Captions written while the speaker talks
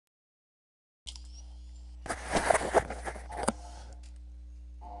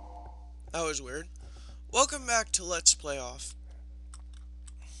was weird. Welcome back to Let's Play Off.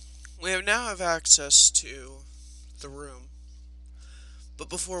 We now have access to the room. But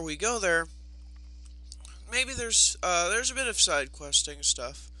before we go there, maybe there's a bit of side questing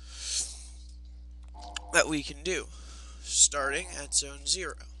stuff that we can do. Starting at Zone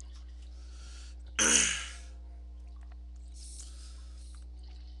 0.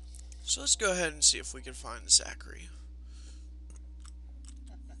 So let's go ahead and see if we can find Zachary.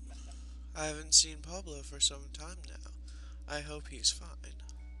 I haven't seen Pablo for some time now. I hope he's fine.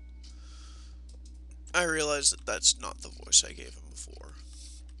 I realize that that's not the voice I gave him before.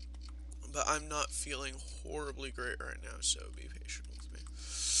 But I'm not feeling horribly great right now, so be patient with me.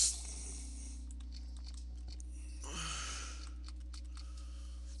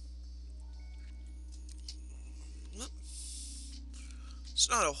 It's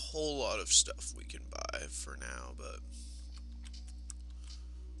not a whole lot of stuff we can buy for now, but...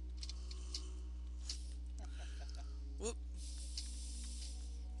 Whoop.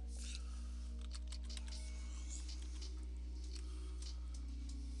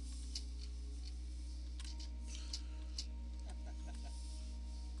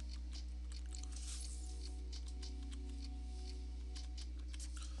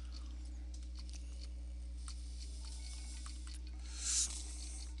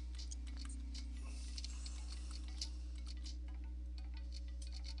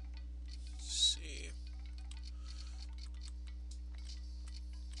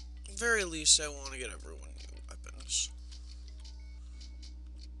 Very least, I want to get everyone new weapons.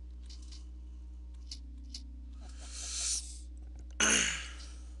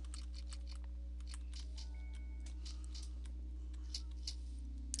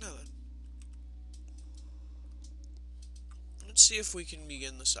 Now then, let's see if we can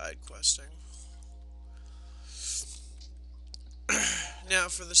begin the side questing. Now,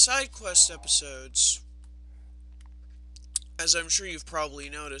 for the side quest episodes, as I'm sure you've probably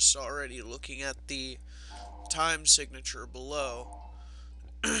noticed already looking at the time signature below,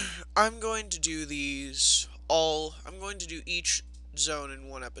 I'm going to do I'm going to do each zone in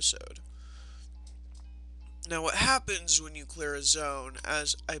one episode. Now what happens when you clear a zone,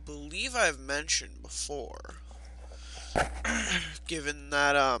 as I believe I've mentioned before, given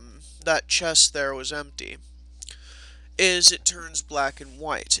that that chest there was empty, is it turns black and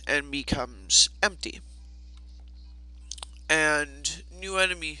white and becomes empty. And new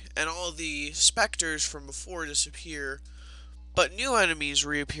enemy and all the specters from before disappear, but new enemies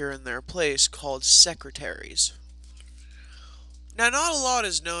reappear in their place called secretaries. Now, not a lot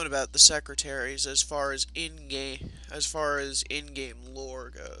is known about the secretaries as far as in-game lore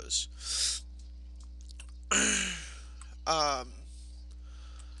goes.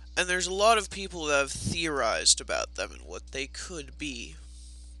 And there's a lot of people that have theorized about them and what they could be.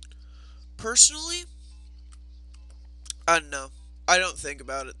 Personally, I don't know. I don't think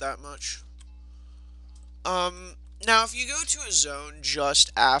about it that much. Now if you go to a zone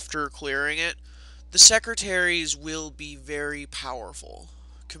just after clearing it, the secretaries will be very powerful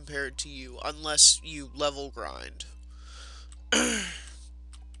compared to you, unless you level grind.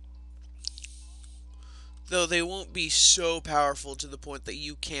 Though they won't be so powerful to the point that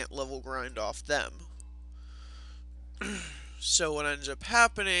you can't level grind off them. So what ends up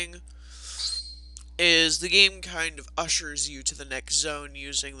happening is the game kind of ushers you to the next zone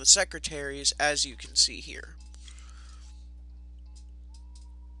using the secretaries, as you can see here.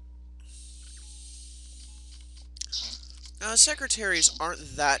 Now, the secretaries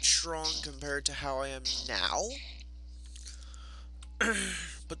aren't that strong compared to how I am now,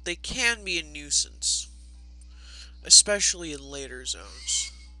 but they can be a nuisance, especially in later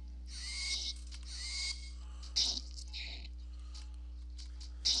zones.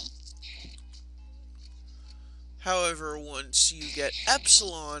 However, once you get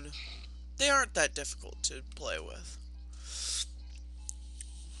Epsilon, they aren't that difficult to play with.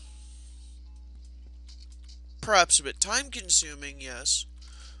 Perhaps a bit time-consuming, yes,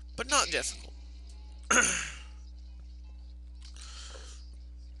 but not difficult.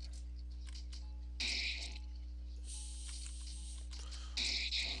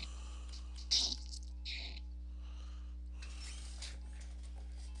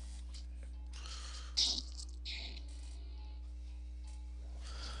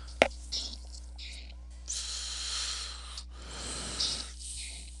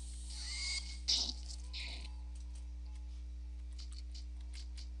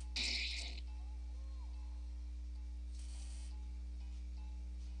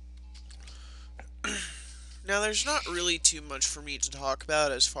 Now, there's not really too much for me to talk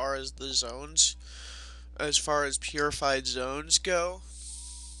about as far as the zones, as far as purified zones go.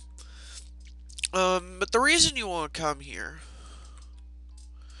 But the reason you want to come here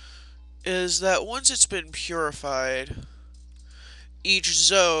is that once it's been purified, each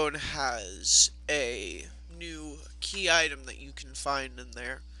zone has a new key item that you can find in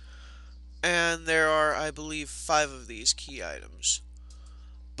there. And there are, I believe, 5 of these key items.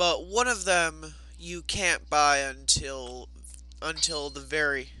 But one of them you can't buy until the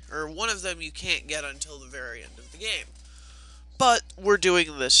very, or one of them you can't get until the very end of the game. But we're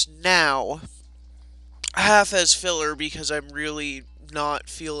doing this now, half as filler because I'm really not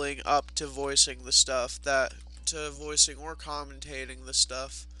feeling up to voicing the stuff that to voicing or commentating the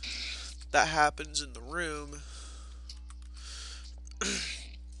stuff that happens in the room,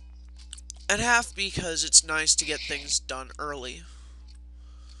 and half because it's nice to get things done early.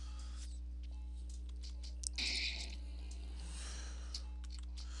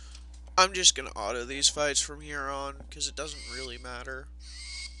 I'm just gonna auto these fights from here on because it doesn't really matter.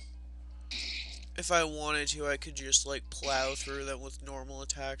 If I wanted to, I could just like plow through them with normal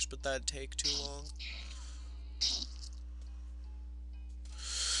attacks, but that'd take too long.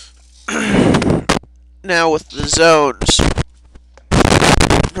 Now with the zones,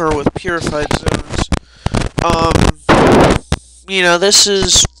 or with purified zones, you know, this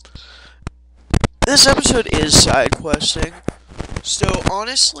episode is side questing. So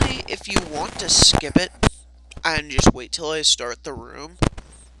honestly, if you want to skip it and just wait till I start the room,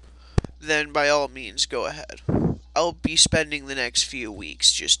 then by all means go ahead. I'll be spending the next few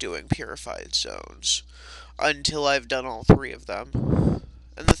weeks just doing purified zones until I've done all 3 of them.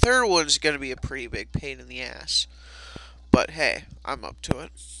 And the third one's going to be a pretty big pain in the ass. But hey, I'm up to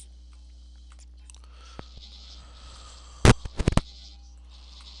it.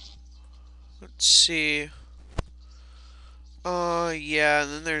 Let's see. Yeah,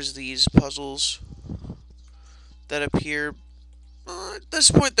 and then there's these puzzles that appear. At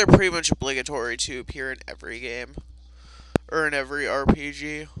this point, they're pretty much obligatory to appear in every game. Or in every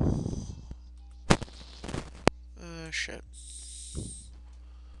RPG. Shit.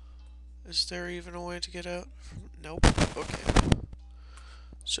 Is there even a way to get out? Nope. Okay.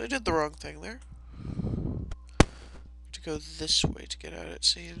 So I did the wrong thing there. To go this way to get out, it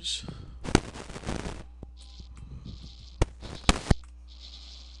seems.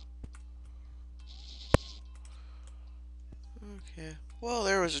 Okay. Well,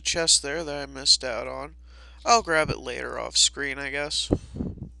 there was a chest there that I missed out on. I'll grab it later off screen, I guess.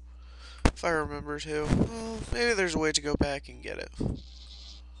 If I remember to. Well, maybe there's a way to go back and get it.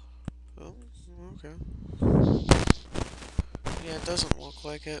 Oh, okay. Yeah, it doesn't look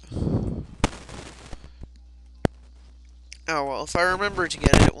like it. Oh well, if I remember to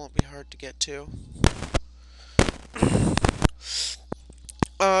get it, it won't be hard to get to.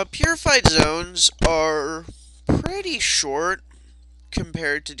 Purified zones are pretty short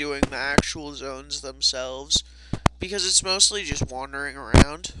compared to doing the actual zones themselves, because it's mostly just wandering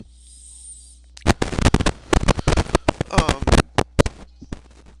around. Um,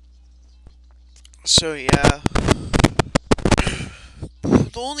 so yeah.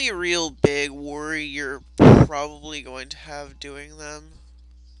 The only real big worry you're probably going to have doing them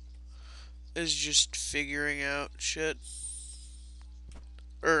is just figuring out shit.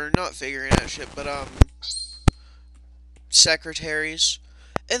 Or not figuring out shit, but secretaries.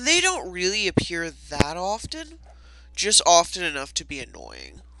 And they don't really appear that often, just often enough to be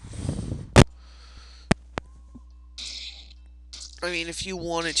annoying. I mean, if you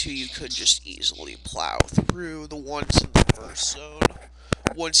wanted to, you could just easily plow through the ones in the first zone.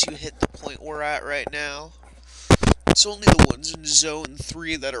 Once you hit the point we're at right now. It's only the ones in Zone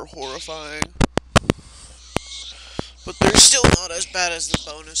 3 that are horrifying. But they're still not as bad as the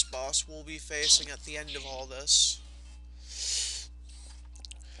bonus boss we'll be facing at the end of all this.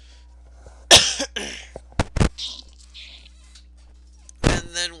 And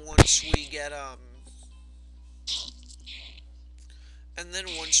then once we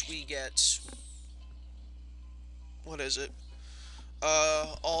get, what is it?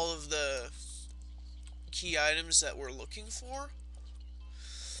 All of the key items that we're looking for,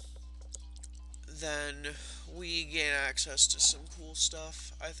 then we gain access to some cool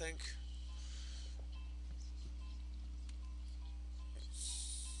stuff, I think.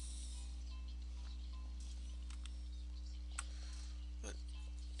 But,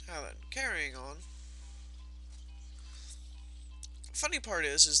 now then, carrying on. Funny part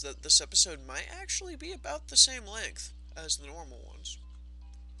is that this episode might actually be about the same length as the normal ones.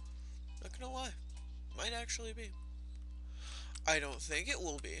 Not gonna lie. Might actually be. I don't think it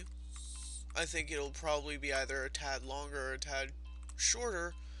will be. I think it'll probably be either a tad longer or a tad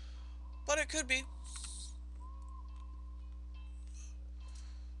shorter, but it could be.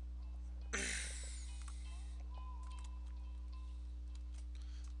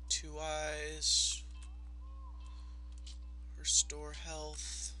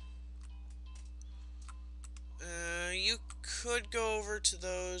 health. You could go over to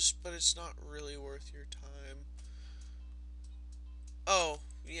those, but it's not really worth your time. Oh,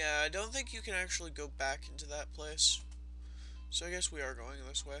 yeah, I don't think you can actually go back into that place. So I guess we are going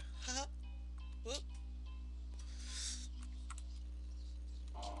this way. Haha. Whoop.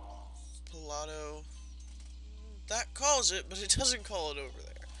 Pilato. That calls it, but it doesn't call it over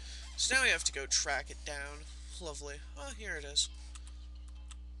there. So now we have to go track it down. Lovely. Oh, here it is.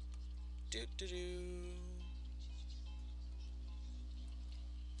 Doo doo doo.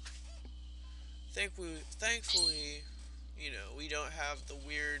 Thankfully, we don't have the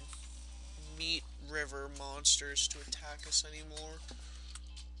weird meat river monsters to attack us anymore.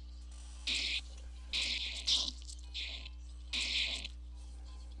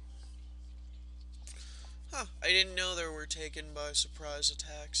 Huh, I didn't know there were taken by surprise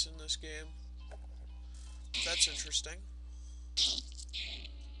attacks in this game. That's interesting.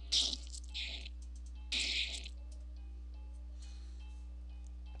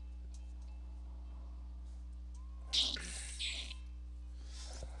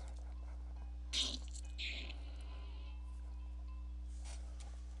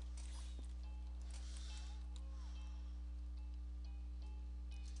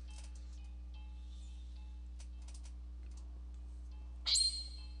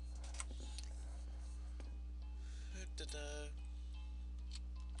 Da-da.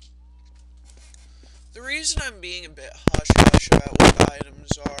 The reason I'm being a bit hush-hush about what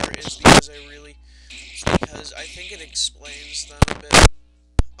items are is because I think it explains them a bit,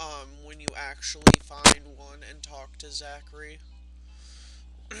 when you actually find one and talk to Zachary.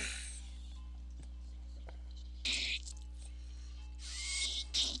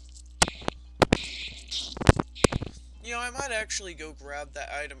 I might actually go grab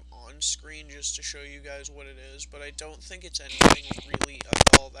that item on screen just to show you guys what it is, but I don't think it's anything really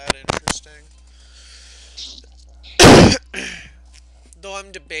all that interesting. Though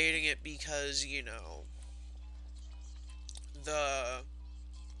I'm debating it because, the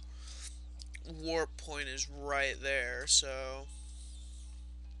warp point is right there, so,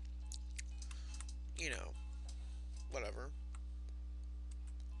 whatever.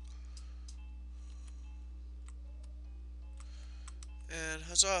 And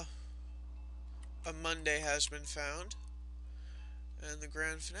huzzah! A Monday has been found, and the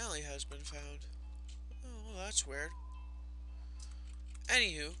grand finale has been found. Oh, well, that's weird.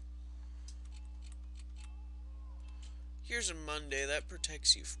 Anywho, here's a Monday that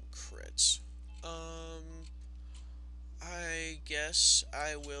protects you from crits. I guess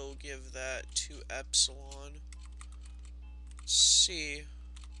I will give that to Epsilon. Let's see.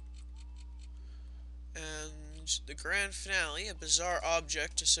 And the grand finale, a bizarre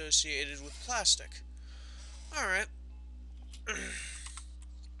object associated with plastic. Alright.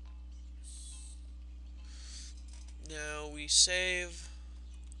 Now we save.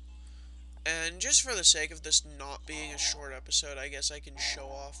 And just for the sake of this not being a short episode, I guess I can show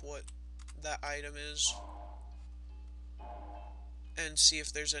off what that item is. And see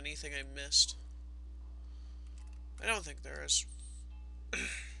if there's anything I missed. I don't think there is.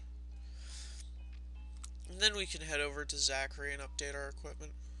 And then we can head over to Zachary and update our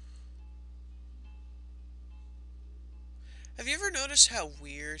equipment. Have you ever noticed how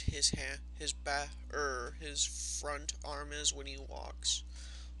weird his front arm is when he walks?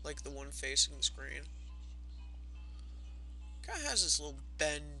 Like the one facing the screen. Kinda has this little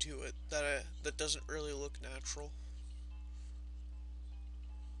bend to it that doesn't really look natural.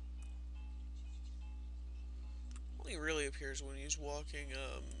 Only really appears when he's walking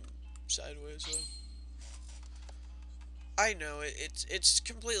sideways though. I know it's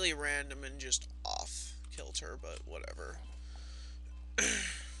completely random and just off kilter, but whatever.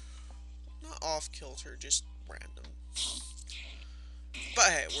 Not off kilter, just random. But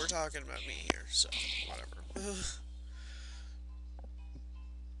hey, we're talking about me here, so whatever.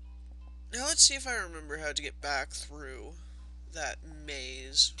 Now let's see if I remember how to get back through that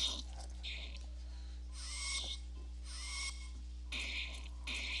maze.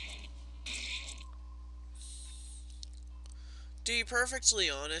 To be perfectly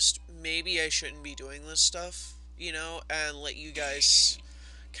honest, maybe I shouldn't be doing this stuff, and let you guys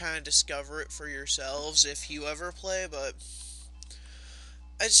kind of discover it for yourselves if you ever play, but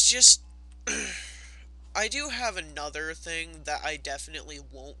it's just, I do have another thing that I definitely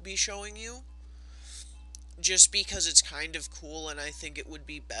won't be showing you, just because it's kind of cool and I think it would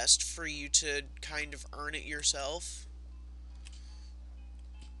be best for you to kind of earn it yourself.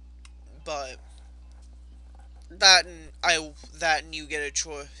 But that and you get a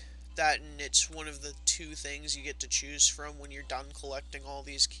choice. That and it's one of the two things you get to choose from when you're done collecting all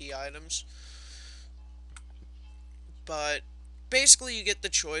these key items. But basically, you get the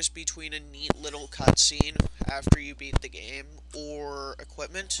choice between a neat little cutscene after you beat the game or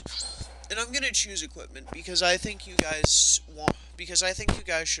equipment. And I'm gonna choose equipment because I think you guys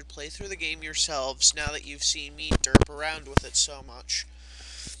should play through the game yourselves now that you've seen me derp around with it so much.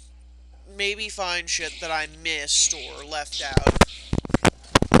 Maybe find shit that I missed or left out,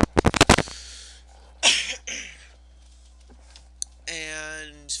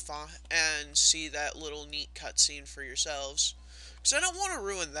 and see that little neat cutscene for yourselves. Because I don't want to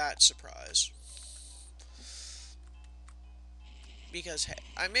ruin that surprise. Because hey,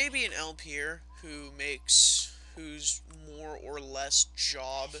 I may be an LPer whose more or less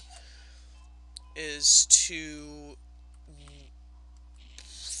job is to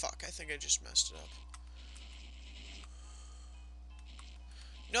fuck. I think I just messed it up.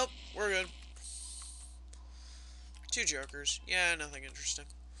 Nope, we're good. Two jokers. Yeah, nothing interesting.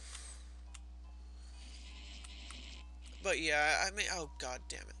 But yeah, I mean, oh god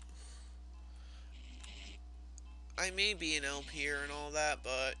damn it. I may be an LPer and all that,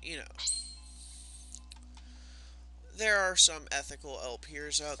 but you know, there are some ethical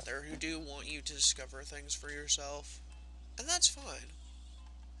LPers out there who do want you to discover things for yourself, and that's fine.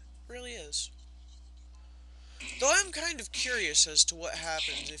 It really is. Though I'm kind of curious as to what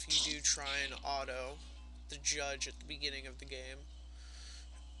happens if you do try and auto the judge at the beginning of the game.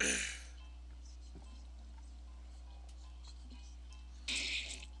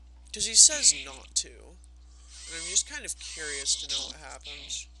 Because he says not to. And I'm just kind of curious to know what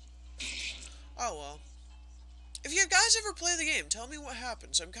happens. Oh well. If you guys ever play the game, tell me what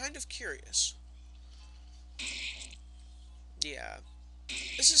happens. I'm kind of curious. Yeah.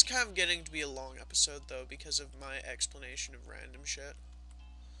 This is kind of getting to be a long episode, though, because of my explanation of random shit.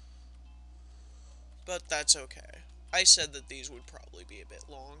 But that's okay. I said that these would probably be a bit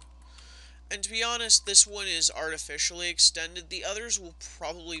long. And to be honest, this one is artificially extended. The others will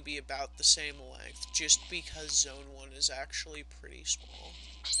probably be about the same length, just because Zone 1 is actually pretty small.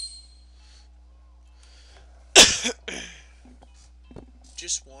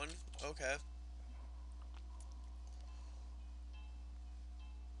 Just one? Okay.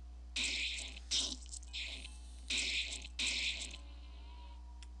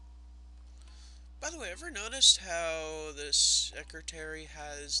 By the way, ever noticed how this secretary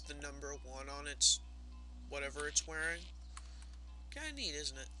has the number 1 on its whatever it's wearing? Kinda neat,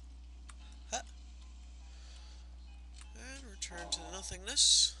 isn't it? Huh. And return to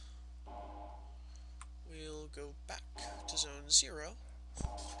nothingness. We'll go back to Zone 0.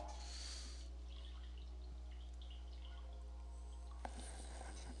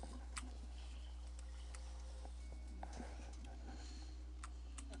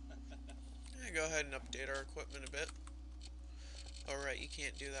 And go ahead and update our equipment a bit. Alright, you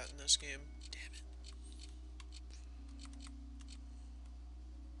can't do that in this game. Damn it.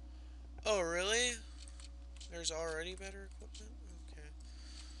 Oh, really? There's already better equipment? Okay.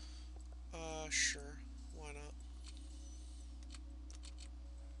 Sure. Why not?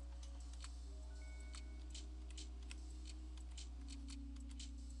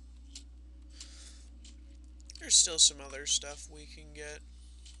 There's still some other stuff we can get.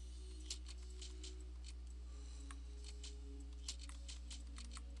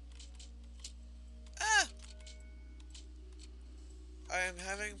 Ah! I am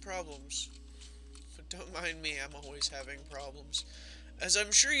having problems. But don't mind me, I'm always having problems. As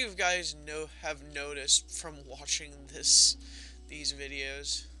I'm sure you guys have noticed from watching these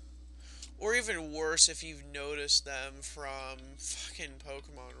videos. Or even worse if you've noticed them from fucking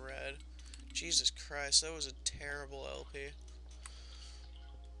Pokemon Red. Jesus Christ, that was a terrible LP.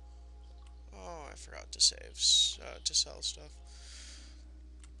 Oh, I forgot to save, to sell stuff.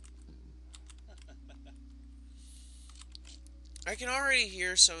 I can already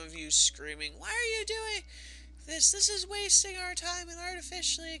hear some of you screaming, "Why are you doing this? This is wasting our time and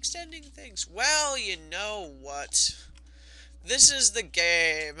artificially extending things." Well, you know what? This is the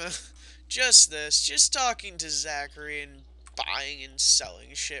game. Just talking to Zachary and buying and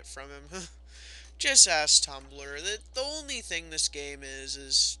selling shit from him. Just ask Tumblr. The only thing this game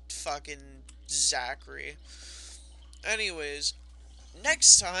is fucking Zachary. Anyways,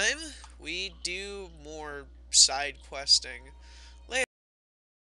 next time we do more side questing.